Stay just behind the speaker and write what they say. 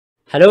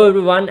Hello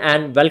everyone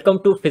and welcome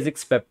to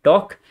Physics Pep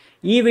Talk.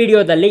 ಈ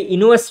ವಿಡಿಯೋದಲ್ಲಿ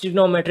inverse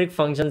trigonometric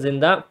functions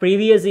ಇಂದ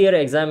previous year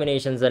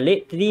examinations ಅಲ್ಲಿ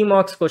 3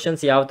 marks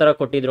questions ಯಾವ ತರ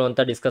ಕೊಟ್ಟಿದ್ರು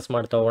ಅಂತ ಡಿಸ್ಕಸ್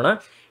ಮಾಡ್ತಾ ಹೋಗೋಣ.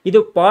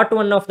 ಇದು ಪಾರ್ಟ್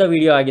 1 ಆಫ್ ದ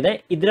ವಿಡಿಯೋ ಆಗಿದೆ.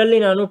 ಇದರಲ್ಲಿ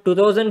ನಾನು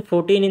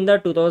 2014 ಇಂದ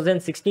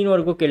 2016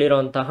 ವರೆಗೂ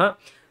ಕೇಳಿರುವಂತಹ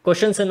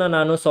ಕ್ವಶನ್ಸ್ ಅನ್ನು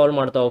ನಾನು ಸಾಲ್ವ್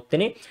ಮಾಡ್ತಾ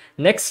ಹೋಗ್ತೀನಿ.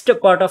 ನೆಕ್ಸ್ಟ್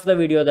ಪಾರ್ಟ್ ಆಫ್ ದ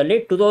ವಿಡಿಯೋದಲ್ಲಿ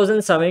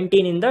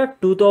 2017 ಇಂದ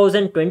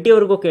 2020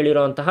 ವರೆಗೂ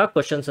ಕೇಳಿರುವಂತಹ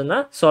ಕ್ವಶನ್ಸ್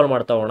ಅನ್ನು ಸಾಲ್ವ್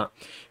ಮಾಡ್ತಾ ಹೋಗೋಣ.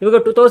 ಇವಾಗ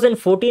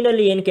 2014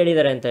 ಅಲ್ಲಿ ಏನು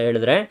ಕೇಳಿದ್ದಾರೆ ಅಂತ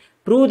ಹೇಳಿದ್ರೆ,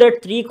 prove that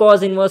 3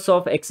 cos inverse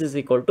of x is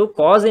equal to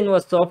cos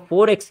inverse of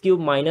 4x cube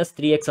minus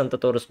 3x ಅಂತ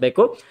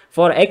ತೋರಿಸಬೇಕು.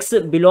 for x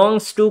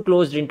belongs to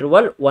closed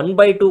interval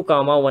 1/2,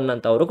 1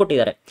 ಅಂತ ಅವರು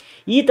ಕೊಟ್ಟಿದ್ದಾರೆ.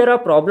 ಈ ತರ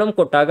ಪ್ರಾಬ್ಲಮ್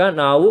ಕೊಟ್ಟಾಗ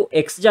ನಾವು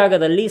x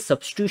ಜಾಗದಲ್ಲಿ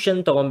ಸಬ್ಸ್ಟಿಟ್ಯೂಷನ್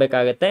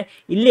ತಗೊಬೇಕಾಗತ್ತೆ.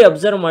 ಇಲ್ಲಿ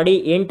ಅಬ್ಸರ್ವ್ ಮಾಡಿ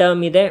ಏನ್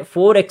ಟರ್ಮ್ ಇದೆ,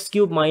 4x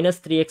cube minus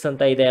 3x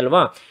ಅಂತ ಇದೆ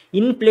ಅಲ್ವಾ.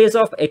 In place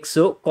of x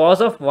cos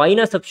of y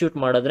ನ ಸಬ್ಸ್ಟಿಟ್ಯೂಟ್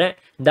ಮಾಡಿದ್ರೆ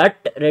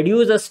that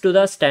reduces to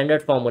the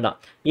standard formula.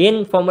 ಏನ್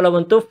ಫಾರ್ಮುಲಾ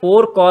ಬಂತು,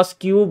 4 cos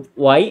cube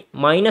y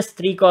minus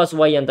 3 cos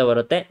y ಅಂತ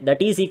ಬರುತ್ತೆ.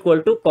 That is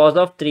equal to cos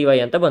of 3y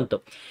ಅಂತ ಬಂತು.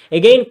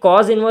 Again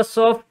cos inverse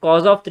of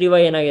cos of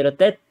 3y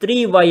ಏನಾಗಿರುತ್ತೆ,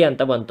 3y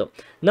ಅಂತ ಬಂತು.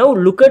 ನಾವು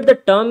look at the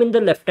term in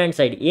the left hand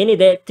side.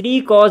 ಏನಿದೆ, 3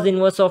 cos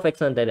ಇನ್ವರ್ಸ್ ಆಫ್ x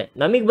ಅಂತ ಇದೆ.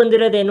 ನಮಗೆ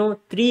ಬಂದಿರೋದೇನು,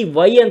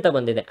 3y ಅಂತ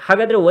ಬಂದಿದೆ.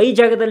 ಹಾಗಾದ್ರೆ y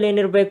ಜಾಗದಲ್ಲಿ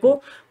ಏನಿರಬೇಕು,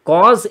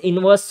 cos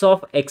ಇನ್ವರ್ಸ್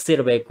ಆಫ್ x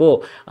ಇರಬೇಕು.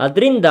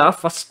 ಅದರಿಂದ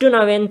ಫಸ್ಟ್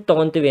ನಾವೇನ್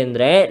ತಗೊಂತೀವಿ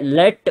ಅಂದ್ರೆ,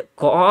 let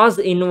cos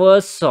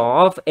inverse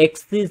of x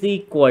is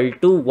equal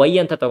to y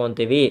ಅಂತ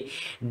ತಗೊಂತೀವಿ.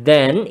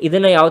 ದೆನ್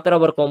ಇದನ್ನ ಯಾವ ತರ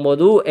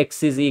ಬರ್ಕೊಬಹುದು,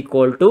 x is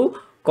equal to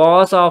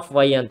cos of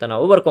y ಅಂತ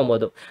ನಾವು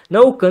ಬರ್ಕೊಬಹುದು.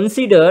 ನಾವು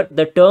consider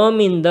the term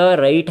in the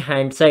right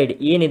hand side.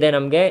 ಏನಿದೆ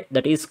ನಮಗೆ,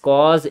 that is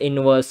cos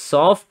inverse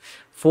of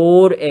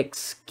 4x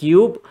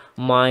cube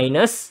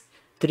minus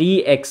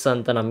 3x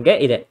ಅಂತ ನಮಗೆ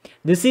ಇದೆ.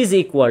 This is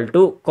equal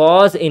to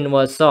cos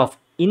inverse of,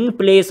 in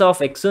place of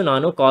X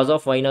ನಾನು cos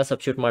of y ನ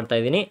substitute ಮಾಡ್ತಾ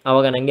ಇದ್ದೀನಿ.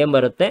 ಅವಾಗ ನಂಗೆ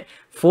ಬರುತ್ತೆ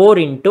 4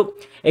 ಇಂಟು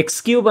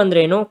ಎಕ್ಸ್ ಕ್ಯೂಬ್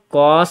ಅಂದ್ರೇನು,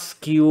 cos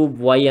ಕ್ಯೂಬ್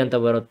y ಅಂತ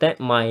ಬರುತ್ತೆ,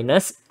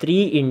 ಮೈನಸ್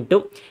 3 ಇಂಟು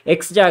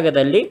ಎಕ್ಸ್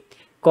ಜಾಗದಲ್ಲಿ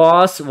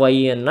cos y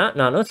ಅನ್ನ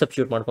ನಾನು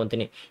ಸಬ್ಸ್ಟಿಟ್ಯೂಟ್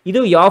ಮಾಡ್ಕೊತೀನಿ. ಇದು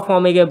ಯಾವ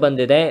ಫಾರ್ಮಿಗೆ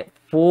ಬಂದಿದೆ,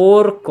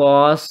 4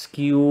 cos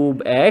cube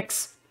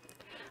X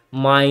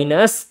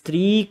minus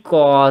 3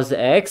 cos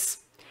x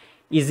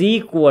is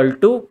equal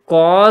to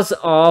cos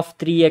of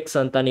 3x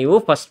ಅಂತ ನೀವು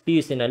ಫಸ್ಟ್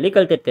PUC ನಲ್ಲಿ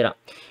ಕಲ್ತಿರ್ತೀರ.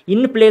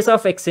 ಇನ್ ಪ್ಲೇಸ್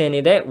ಆಫ್ x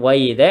ಏನಿದೆ, y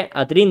ಇದೆ.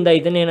 ಅದರಿಂದ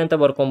ಇದನ್ನೇನಂತ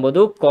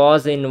ಬರ್ಕೊಬಹುದು,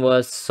 cos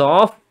inverse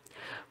of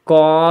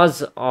cos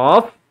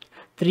of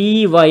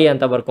 3y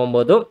ಅಂತ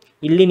ಬರ್ಕೊಬಹುದು.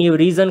 ಇಲ್ಲಿ ನೀವು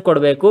ರೀಸನ್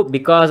ಕೊಡಬೇಕು,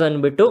 ಬಿಕಾಸ್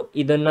ಅಂದ್ಬಿಟ್ಟು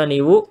ಇದನ್ನ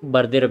ನೀವು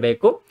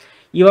ಬರ್ದಿರಬೇಕು.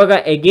 ಇವಾಗ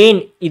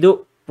ಅಗೈನ್ ಇದು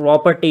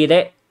ಪ್ರಾಪರ್ಟಿ ಇದೆ,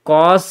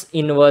 cos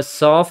ಇನ್ವರ್ಸ್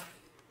ಆಫ್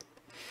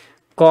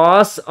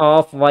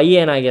y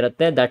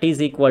ಏನಾಗಿರುತ್ತೆ, that is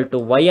equal to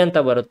y ಅಂತ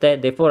ಬರುತ್ತೆ.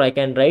 Therefore I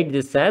can write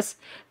this as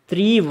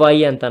 3y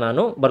ಅಂತ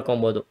ನಾನು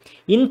ಬರ್ಕೊಬಹುದು.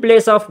 In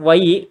place of y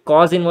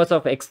cos inverse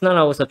of x ನ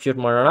ನಾವು ಸಬ್ಸ್ಟಿಟ್ಯೂಟ್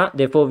ಮಾಡೋಣ.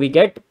 Therefore we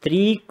get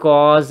 3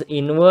 cos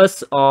inverse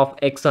of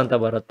x ಅಂತ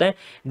ಬರುತ್ತೆ.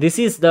 This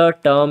is the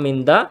term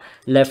in the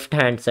left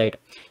hand side.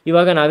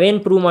 ಇವಾಗ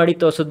ನಾವೇನು prove ಮಾಡಿ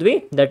ತೋರಿಸಿದ್ವಿ,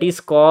 that is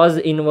cos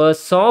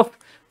inverse of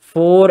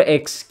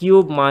 4x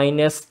cube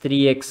minus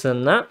 3x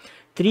ಅನ್ನ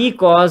 3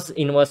 cos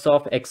inverse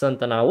of x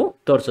ಅಂತ ನಾವು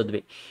ತೋರಿಸಿದ್ವಿ.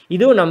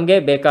 ಇದು ನಮಗೆ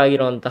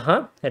ಬೇಕಾಗಿರುವಂತಹ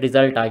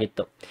ರಿಸಲ್ಟ್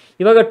ಆಗಿತ್ತು.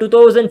 ಇವಾಗ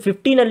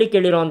 2015 ಅಲ್ಲಿ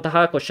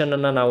ಕೇಳಿರುವಂತಹ ಕ್ವಶನ್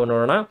ಅನ್ನ ನಾವು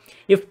ನೋಡೋಣ.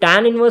 If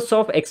tan inverse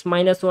of x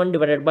minus 1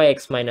 divided by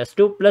x minus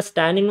 2 plus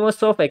tan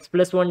inverse of x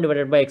plus 1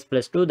 divided by x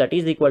plus 2 that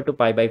is equal to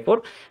pi by 4,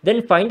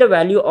 then find the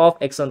value of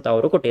x ಅಂತ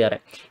ಅವರು ಕೊಟ್ಟಿದ್ದಾರೆ.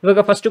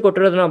 ಇವಾಗ first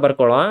ಕೊಟ್ಟಿರೋದನ್ನ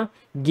ಬರ್ಕೊಳ್ಳೋಣ.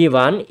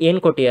 Given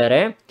ಏನು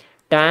ಕೊಟ್ಟಿದ್ದಾರೆ,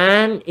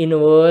 tan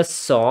inverse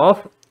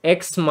of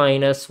x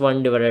minus 1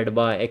 divided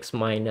by x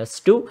minus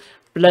 2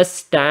 plus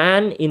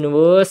tan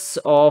inverse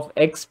of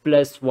x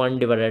plus 1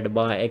 divided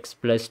by x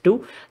plus 2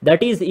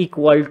 that is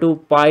equal to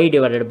pi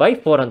divided by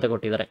 4 ಅಂತ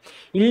ಕೊಟ್ಟಿದ್ದಾರೆ.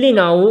 ಇಲ್ಲಿ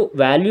ನಾವು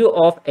ವ್ಯಾಲ್ಯೂ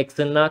ಆಫ್ x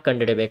ಅನ್ನ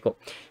ಕಂಡುಹಿಡಿಯಬೇಕು.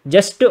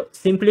 Just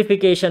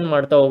simplification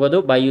ಮಾಡ್ತಾ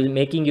ಹೋಗೋದು by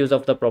making use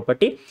of the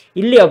property.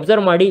 ಇಲ್ಲಿ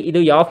observe ಮಾಡಿ,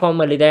 ಇದು ಯಾವ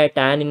ಫಾರ್ಮ್ ಅಲ್ಲಿ ಇದೆ,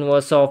 tan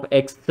inverse of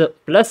x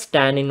plus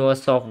tan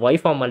inverse of y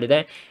form ಅಲ್ಲಿ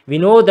ಇದೆ. We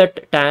know that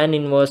tan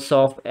inverse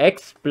of x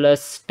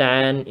plus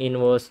tan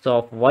inverse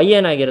of y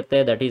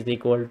ಏನಾಗಿರುತ್ತೆ, that is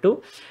equal to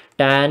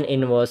tan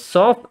inverse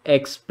of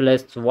x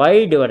plus y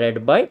divided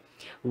by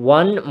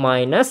 1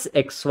 minus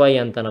xy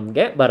ಅಂತ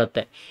ನಮಗೆ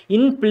ಬರುತ್ತೆ.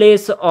 In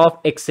place of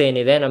x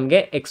ಏನಿದೆ ನಮಗೆ,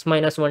 x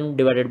minus 1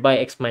 divided by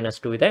x minus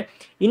 2 ಇದೆ.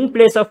 In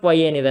place of y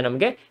ಏನಿದೆ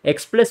ನಮಗೆ,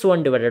 x plus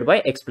 1 divided by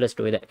x plus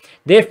 2 ಇದೆ.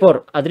 Therefore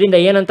ಅದರಿಂದ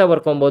ಏನಂತ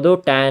ಬರ್ಕೊಬಹುದು,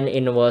 tan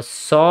inverse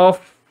of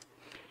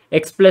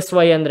x plus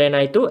y ಅಂದ್ರೆ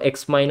ಏನಾಯಿತು, x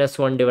minus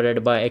 1 divided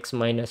by x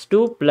minus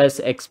 2 plus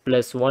x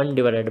plus 1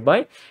 divided by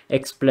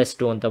x plus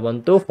 2 ಅಂತ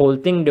ಬಂತು. Whole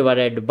thing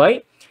divided by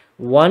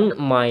 1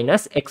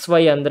 minus xy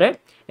ಅಂದರೆ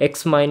x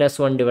minus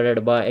 1 divided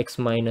by x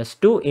minus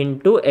 2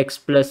 into x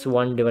plus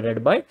 1 divided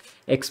by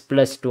x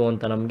plus 2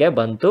 ಅಂತ ನಮಗೆ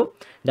ಬಂತು.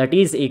 That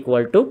is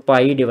equal to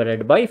pi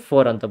divided by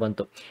 4 ಅಂತ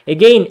ಬಂತು.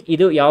 Again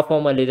ಇದು ಯಾವ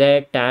ಫಾರ್ಮಲ್ಲಿದೆ,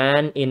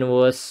 tan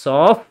inverse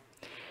of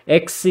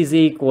x is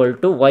equal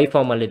to y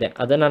ಫಾರ್ಮಲ್ಲಿದೆ.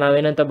 ಅದನ್ನು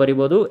ನಾವೇನಂತ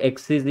ಬರಿಬೋದು,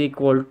 x is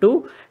equal to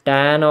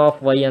tan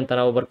of y ಅಂತ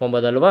ನಾವು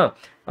ಬರ್ಕೊಬೋದಲ್ವಾ.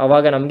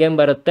 ಆವಾಗ ನಮಗೇನು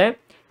ಬರುತ್ತೆ,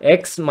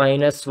 x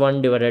minus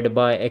 1 divided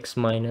by x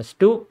minus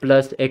 2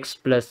 plus x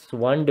plus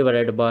 1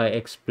 divided by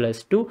x plus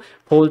 2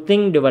 whole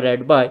thing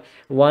divided by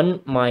 1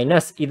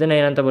 minus ಇದನ್ನ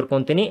ಏನಂತ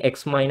ಬರ್ಕೊಂತೀನಿ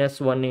x minus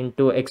 1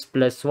 into x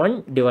plus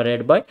 1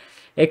 divided by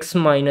x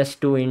minus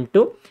 2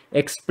 into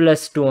x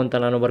plus 2 ಅಂತ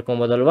ನಾನು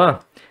ಬರ್ಕೊಬೋದಲ್ವಾ.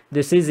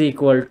 This is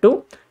equal to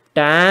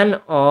tan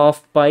of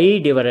pi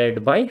divided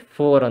by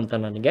 4 ಅಂತ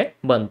ನನಗೆ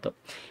ಬಂತು.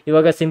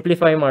 ಇವಾಗ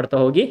simplify ಮಾಡ್ತಾ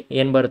ಹೋಗಿ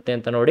ಏನು ಬರುತ್ತೆ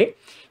ಅಂತ ನೋಡಿ.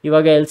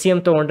 ಇವಾಗ ಎಲ್ ಸಿ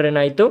ಎಮ್ ತೊಗೊಂಡ್ರೆ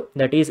ಏನಾಯಿತು,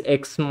 that is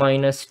X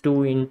minus 2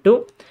 into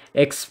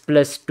X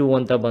plus 2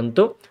 ಅಂತ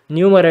ಬಂತು.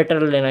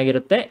 ನ್ಯೂಮರೇಟರಲ್ಲಿ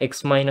ಏನಾಗಿರುತ್ತೆ,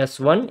 X minus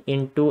 1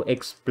 into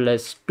X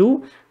plus 2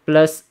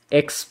 plus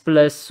X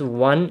plus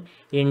 1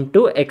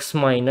 into X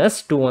minus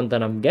 2 ಅಂತ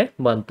ನಮಗೆ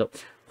ಬಂತು.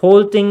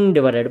 Whole thing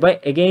divided by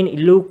again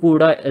ಇಲ್ಲೂ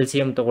ಕೂಡ ಎಲ್ ಸಿ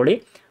ಎಮ್ ತೊಗೊಳ್ಳಿ.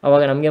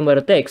 ಆವಾಗ ನಮಗೆ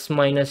ಬರುತ್ತೆ X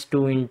minus 2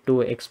 into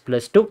X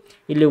plus 2.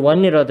 ಇಲ್ಲಿ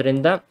 1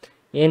 ಇರೋದ್ರಿಂದ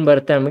ಏನು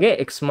ಬರುತ್ತೆ ನಮಗೆ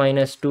X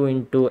minus 2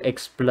 into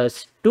X plus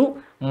 2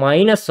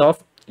 minus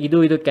of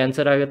ಇದು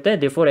ಕ್ಯಾನ್ಸಲ್ ಆಗುತ್ತೆ.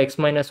 Therefore X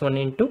minus 1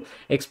 into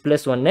X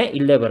plus 1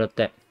 ಇಲ್ಲೇ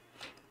ಬರುತ್ತೆ.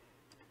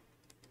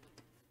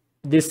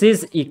 This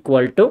is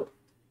equal to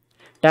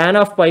tan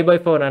of pi by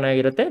 4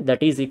 ಏನಾಗಿರುತ್ತೆ,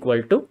 ದಟ್ ಈಸ್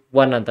ಈಕ್ವಲ್ ಟು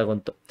 1 ಅಂತ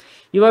ಬಂತು.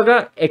 ಇವಾಗ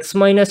X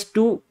minus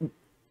 2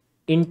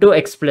 into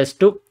X plus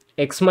 2,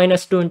 X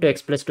minus 2 into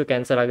X plus 2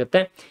 cancel ಆಗುತ್ತೆ.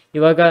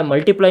 ಇವಾಗ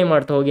ಮಲ್ಟಿಪ್ಲೈ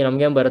ಮಾಡ್ತಾ ಹೋಗಿ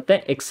ನಮಗೆ ಬರುತ್ತೆ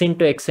ಎಕ್ಸ್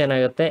ಇಂಟು ಎಕ್ಸ್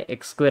ಏನಾಗುತ್ತೆ,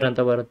 ಎಕ್ಸ್ ಸ್ಕ್ವೇರ್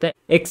ಅಂತ ಬರುತ್ತೆ.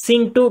 ಎಕ್ಸ್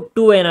ಇಂಟು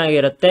 2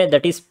 ಏನಾಗಿರುತ್ತೆ,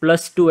 ದಟ್ ಈಸ್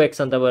ಪ್ಲಸ್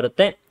 2x ಅಂತ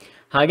ಬರುತ್ತೆ.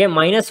 ಹಾಗೆ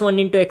ಮೈನಸ್ 1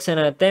 ಇಂಟು ಎಕ್ಸ್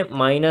ಏನಾಗುತ್ತೆ,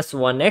 ಮೈನಸ್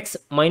 1x.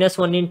 ಮೈನಸ್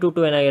 1 ಇಂಟು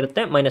 2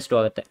 ಏನಾಗಿರುತ್ತೆ, ಮೈನಸ್ 2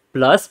 ಆಗುತ್ತೆ.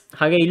 ಪ್ಲಸ್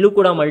ಹಾಗೆ ಇಲ್ಲೂ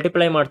ಕೂಡ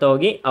ಮಲ್ಟಿಪ್ಲೈ ಮಾಡ್ತಾ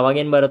ಹೋಗಿ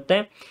ಅವಾಗೇನು ಬರುತ್ತೆ,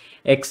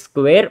 X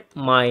square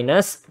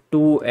minus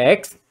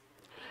 2x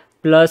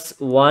plus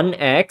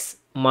 1x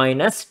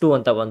minus 2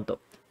 ಅಂತ ಬಂತು.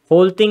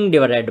 ಹೋಲ್ ಥಿಂಗ್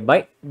ಡಿವೈಡೆಡ್ ಬೈ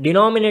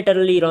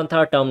ಡಿನಾಮಿನೇಟರಲ್ಲಿ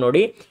ಇರುವಂತಹ ಟರ್ಮ್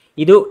ನೋಡಿ,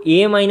 ಇದು A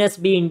minus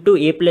B into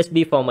A plus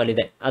B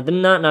ಫಾರ್ಮಲ್ಲಿದೆ.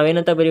 ಅದನ್ನು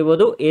ನಾವೇನಂತ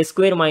ಬರಿಬೋದು, A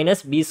square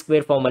minus B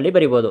square ಫಾರ್ಮಲ್ಲಿ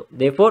ಬರಿಬೋದು.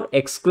 Therefore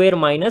X square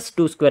minus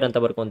 2 square ಅಂತ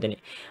ಬರ್ಕೊತೀನಿ.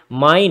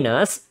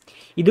 ಮೈನಸ್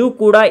ಇದು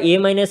ಕೂಡ A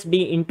minus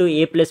B into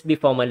A plus B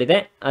ಫಾರ್ಮಲ್ಲಿದೆ.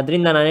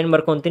 ಅದರಿಂದ ನಾನೇನು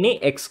ಬರ್ಕೊತೀನಿ,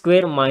 ಎಕ್ಸ್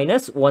ಸ್ಕ್ವೇರ್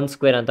ಮೈನಸ್ 1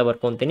 ಸ್ಕ್ವೇರ್ ಅಂತ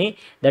ಬರ್ಕೊತೀನಿ.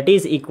 ದಟ್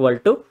ಈಸ್ ಈಕ್ವಲ್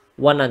ಟು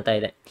 1 ಅಂತ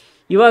ಇದೆ.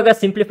 ಇವಾಗ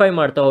ಸಿಂಪ್ಲಿಫೈ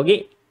ಮಾಡ್ತಾ ಹೋಗಿ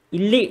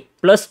ಇಲ್ಲಿ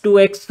plus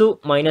 2x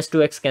minus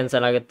 2x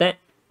cancel ಆಗುತ್ತೆ,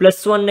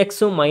 plus 1x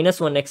minus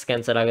 1x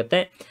cancel ಆಗುತ್ತೆ.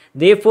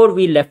 Therefore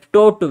V left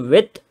out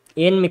with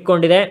ಏನು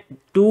ಮಿಕ್ಕೊಂಡಿದೆ,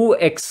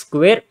 2x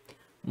ಸ್ಕ್ವೇರ್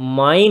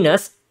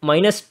ಮೈನಸ್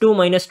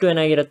 2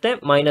 ಏನಾಗಿರುತ್ತೆ,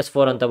 ಮೈನಸ್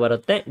 4 ಅಂತ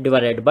ಬರುತ್ತೆ.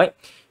 Divided by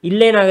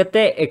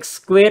ಇಲ್ಲೇನಾಗುತ್ತೆ, X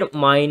square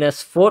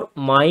minus 4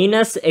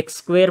 minus X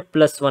square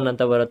plus 1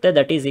 ಅಂತ ಬರುತ್ತೆ.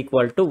 ದಟ್ ಈಸ್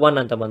ಈಕ್ವಲ್ ಟು 1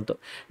 ಅಂತ ಬಂತು.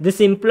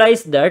 This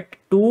implies that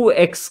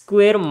 2x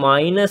square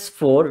minus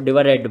 4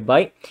 divided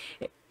by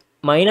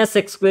minus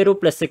X square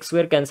plus X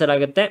square cancel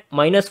ಆಗುತ್ತೆ.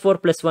 Minus 4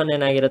 plus 1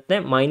 ಏನಾಗಿರುತ್ತೆ,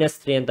 minus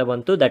 3 ಅಂತ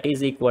ಬಂತು. That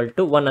is equal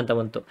to 1 ಅಂತ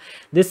ಬಂತು.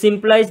 This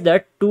implies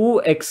that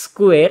 2x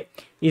square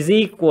is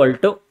equal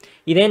to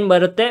ಇದೇನು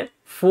ಬರುತ್ತೆ,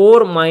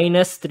 4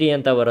 ಮೈನಸ್ 3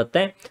 ಅಂತ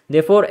ಬರುತ್ತೆ.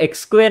 ದೇರ್ಫೋರ್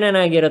ಎಕ್ಸ್ ಸ್ಕ್ವೇರ್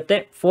ಏನಾಗಿರುತ್ತೆ,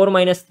 4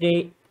 ಮೈನಸ್ 3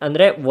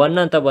 ಅಂದರೆ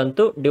 1 ಅಂತ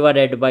ಬಂತು.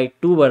 ಡಿವೈಡೆಡ್ ಬೈ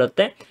 2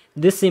 ಬರುತ್ತೆ.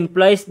 ದಿಸ್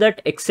ಇಂಪ್ಲೈಸ್ ದಟ್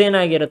ಎಕ್ಸ್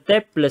ಏನಾಗಿರುತ್ತೆ,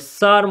 plus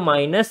R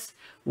minus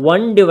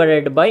 1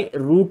 divided by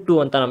root 2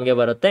 ಅಂತ ನಮಗೆ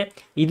ಬರುತ್ತೆ.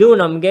 ಇದು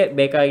ನಮಗೆ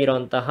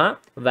ಬೇಕಾಗಿರುವಂತಹ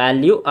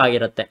ವ್ಯಾಲ್ಯೂ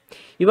ಆಗಿರುತ್ತೆ.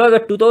 ಇವಾಗ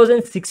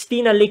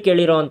 2016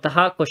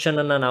 ಕೇಳಿರುವಂತಹ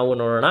ಕ್ವಶನನ್ನು ನಾವು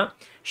ನೋಡೋಣ.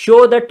 Show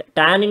that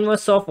tan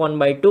inverse of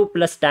 1/2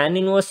 plus tan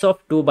inverse of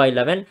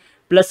 2/11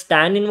 plus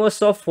tan inverse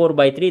of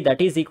 4/3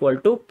 that is equal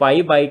to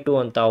π/2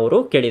 ಅಂತ ಅವರು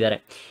ಕೇಳಿದ್ದಾರೆ.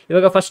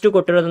 ಇವಾಗ ಫಸ್ಟು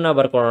ಕೊಟ್ಟಿರೋದನ್ನ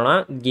ಬರ್ಕೊಳ್ಳೋಣ.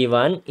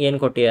 ಗಿವನ್ ಏನು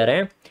ಕೊಟ್ಟಿದ್ದಾರೆ,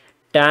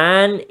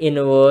 tan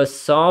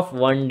inverse of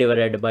 1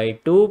 divided by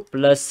 2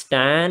 plus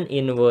tan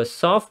inverse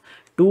of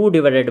 2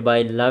 divided by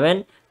 11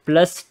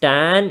 plus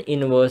tan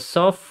inverse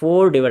of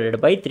 4 divided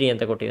by 3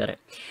 ಅಂತ ಕೊಟ್ಟಿದ್ದಾರೆ.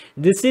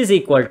 This is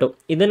equal to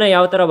ಇದನ್ನು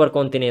ಯಾವ ಥರ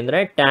ಬರ್ಕೊತೀನಿ ಅಂದರೆ,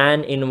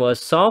 tan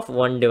inverse of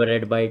 1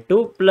 divided by 2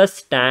 plus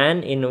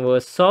tan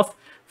inverse of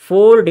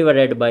 4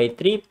 divided by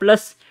 3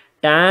 plus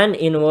tan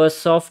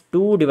inverse of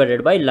 2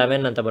 divided by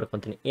 11 ಅಂತ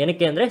ಬರ್ಕೊತೀನಿ.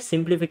 ಏನಕ್ಕೆ ಅಂದರೆ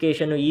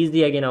ಸಿಂಪ್ಲಿಫಿಕೇಷನ್ನು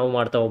ಈಸಿಯಾಗಿ ನಾವು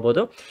ಮಾಡ್ತಾ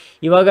ಹೋಗ್ಬೋದು.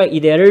 ಇವಾಗ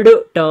ಇದೆರಡು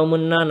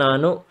ಟರ್ಮನ್ನು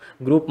ನಾನು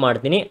ಗ್ರೂಪ್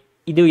ಮಾಡ್ತೀನಿ.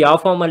 ಇದು ಯಾವ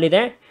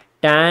ಫಾರ್ಮಲ್ಲಿದೆ,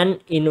 tan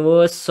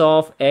inverse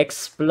of x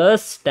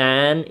plus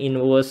tan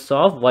inverse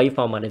of y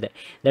ಫಾರ್ಮಲ್ಲಿದೆ.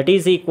 That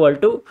is equal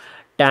to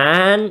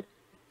tan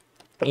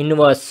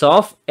inverse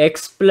of x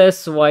plus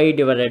y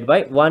divided by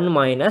 1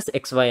 minus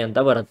xy ಅಂತ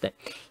ಬರುತ್ತೆ.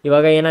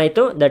 ಇವಾಗ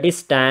ಏನಾಯಿತು, that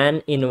is tan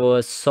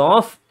inverse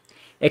of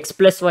x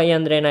plus y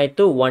ಅಂದರೆ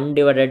ಏನಾಯಿತು, 1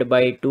 divided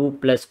by 2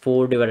 plus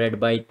 4 divided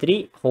by 3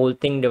 whole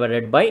thing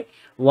divided by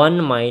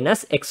 1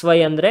 minus xy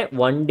ಅಂದರೆ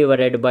 1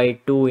 divided by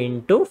 2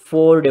 into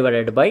 4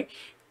 divided by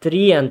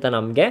 3 ಅಂತ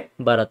ನಮಗೆ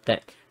ಬರುತ್ತೆ.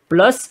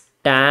 ಪ್ಲಸ್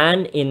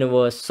ಟ್ಯಾನ್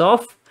ಇನ್ವರ್ಸ್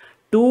ಆಫ್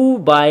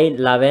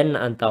 2/11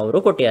 ಅಂತ ಅವರು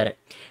ಕೊಟ್ಟಿದ್ದಾರೆ.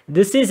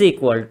 This is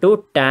equal to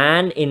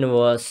tan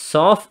inverse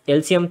of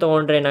L C M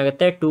ತೊಗೊಂಡ್ರೆ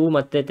ಏನಾಗುತ್ತೆ, 2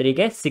 ಮತ್ತು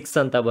 3ಗೆ 6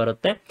 ಅಂತ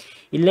ಬರುತ್ತೆ.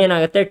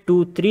 ಇಲ್ಲೇನಾಗುತ್ತೆ, 2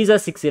 3s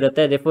 6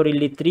 ಇರುತ್ತೆ. ದೇರ್ಫೋರ್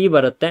ಇಲ್ಲಿ 3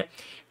 ಬರುತ್ತೆ.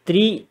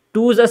 3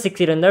 2s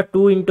 6 ಇರೋದ್ರಿಂದ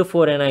 2 into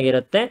 4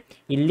 ಏನಾಗಿರುತ್ತೆ,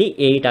 ಇಲ್ಲಿ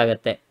 8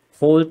 ಆಗುತ್ತೆ.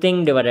 ಹೋಲ್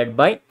ಥಿಂಗ್ ಡಿವೈಡೆಡ್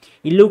ಬೈ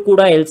ಇಲ್ಲೂ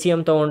ಕೂಡ ಎಲ್ ಸಿ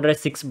ಎಮ್ ತೊಗೊಂಡ್ರೆ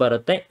 6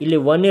 ಬರುತ್ತೆ. ಇಲ್ಲಿ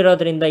 1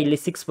 ಇರೋದ್ರಿಂದ ಇಲ್ಲಿ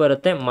 6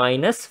 ಬರುತ್ತೆ,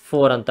 ಮೈನಸ್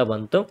 4 ಅಂತ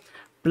ಬಂತು.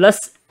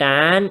 ಪ್ಲಸ್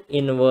ಟ್ಯಾನ್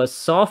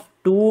ಇನ್ವರ್ಸ್ ಆಫ್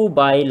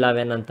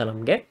 2/11 ಅಂತ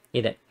ನಮಗೆ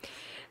ಇದೆ.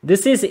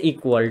 ದಿಸ್ ಈಸ್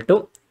ಈಕ್ವಲ್ ಟು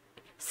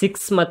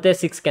 6 ಮತ್ತು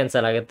 6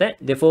 ಕ್ಯಾನ್ಸಲ್ ಆಗುತ್ತೆ.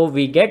 therefore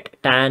we get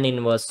tan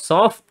inverse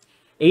of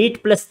 8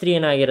 plus 3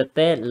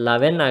 ಏನಾಗಿರುತ್ತೆ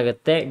 11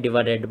 ಆಗುತ್ತೆ,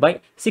 ಡಿವೈಡೆಡ್ ಬೈ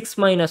 6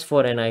 minus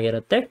 4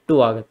 ಏನಾಗಿರುತ್ತೆ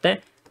 2 ಆಗುತ್ತೆ,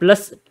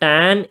 ಪ್ಲಸ್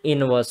ಟ್ಯಾನ್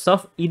ಇನ್ವರ್ಸ್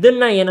ಆಫ್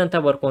ಇದನ್ನು ಏನಂತ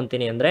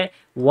ಬರ್ಕೊತೀನಿ ಅಂದರೆ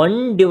 1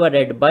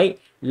 ಡಿವೈಡೆಡ್ ಬೈ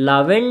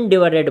 11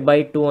 ಡಿವೈಡೆಡ್ ಬೈ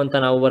 2 ಅಂತ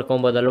ನಾವು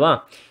ಬರ್ಕೊಬೋದಲ್ವಾ.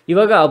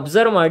 ಇವಾಗ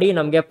ಅಬ್ಸರ್ವ್ ಮಾಡಿ,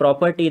 ನಮಗೆ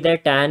ಪ್ರಾಪರ್ಟಿ ಇದೆ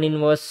tan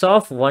inverse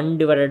of 1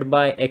 divided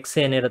by X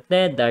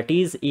ಏನಿರುತ್ತೆ that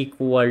is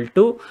equal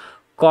to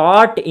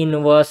cot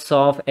inverse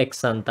of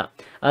X ಅಂತ.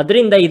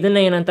 ಅದರಿಂದ ಇದನ್ನ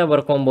ಏನಂತ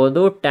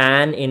ಬರ್ಕೊಬೋದು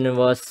tan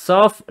inverse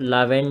of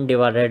 11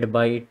 divided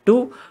by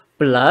 2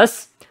 plus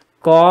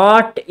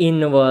cot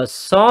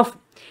inverse of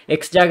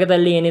X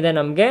ಜಾಗದಲ್ಲಿ ಏನಿದೆ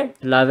ನಮಗೆ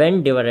 11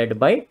 ಡಿವೈಡೆಡ್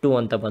ಬೈ 2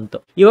 ಅಂತ ಬಂತು.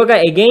 ಇವಾಗ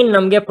ಅಗೈನ್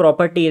ನಮಗೆ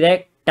ಪ್ರಾಪರ್ಟಿ ಇದೆ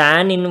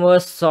tan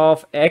inverse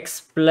of X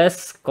plus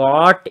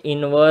cot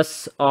inverse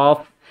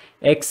of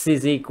X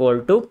is equal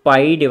to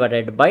pi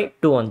divided by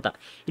 2 ಅಂತ.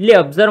 ಇಲ್ಲಿ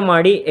ಅಬ್ಸರ್ವ್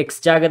ಮಾಡಿ,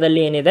 ಎಕ್ಸ್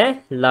ಜಾಗದಲ್ಲಿ ಏನಿದೆ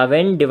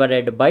 11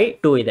 ಡಿವೈಡೆಡ್ ಬೈ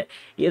 2 ಇದೆ.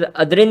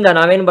 ಅದರಿಂದ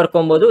ನಾವೇನು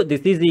ಬರ್ಕೊಬೋದು,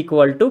 this is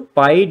equal to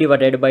pi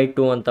divided by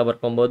 2 ಅಂತ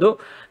ಬರ್ಕೊಬೋದು.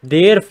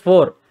 There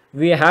four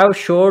we have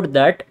showed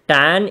that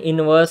tan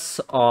inverse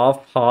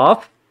of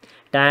half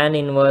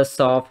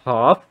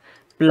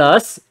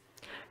plus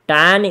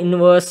tan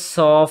inverse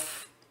of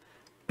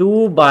 2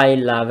 by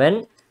 11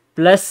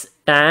 plus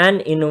tan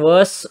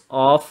inverse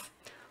of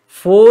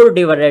 4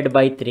 divided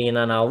by 3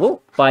 ನ ನಾವು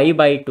pi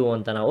by 2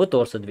 ಅಂತ ನಾವು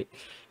ತೋರಿಸಿದ್ವಿ.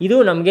 ಇದು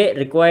ನಮಗೆ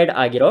ರಿಕ್ವೈರ್ಡ್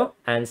ಆಗಿರೋ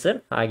answer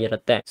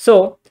ಆಗಿರುತ್ತೆ. So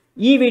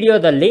ಈ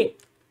ವಿಡಿಯೋದಲ್ಲಿ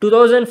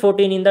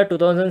 2014 ಇಂದ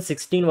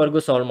 2016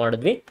 ವರೆಗೂ ಸಾಲ್ವ್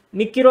ಮಾಡಿದ್ವಿ.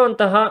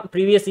 ಮಿಕ್ಕಿರುವಂತಹ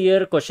ಪ್ರೀವಿಯಸ್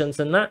ಇಯರ್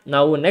ಕ್ವಶನ್ಸನ್ನು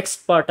ನಾವು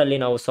ನೆಕ್ಸ್ಟ್ ಪಾರ್ಟಲ್ಲಿ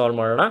ನಾವು ಸಾಲ್ವ್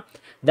ಮಾಡೋಣ.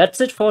 That's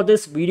it for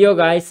this video,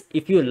 guys.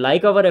 If you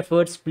like our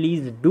efforts,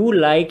 please do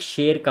like,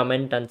 share,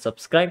 comment and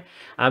subscribe.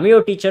 I'm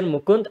your teacher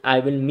Mukund. I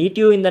will meet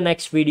you in the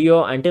next video.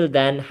 Until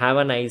then, have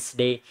a nice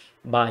day.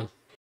 Bye.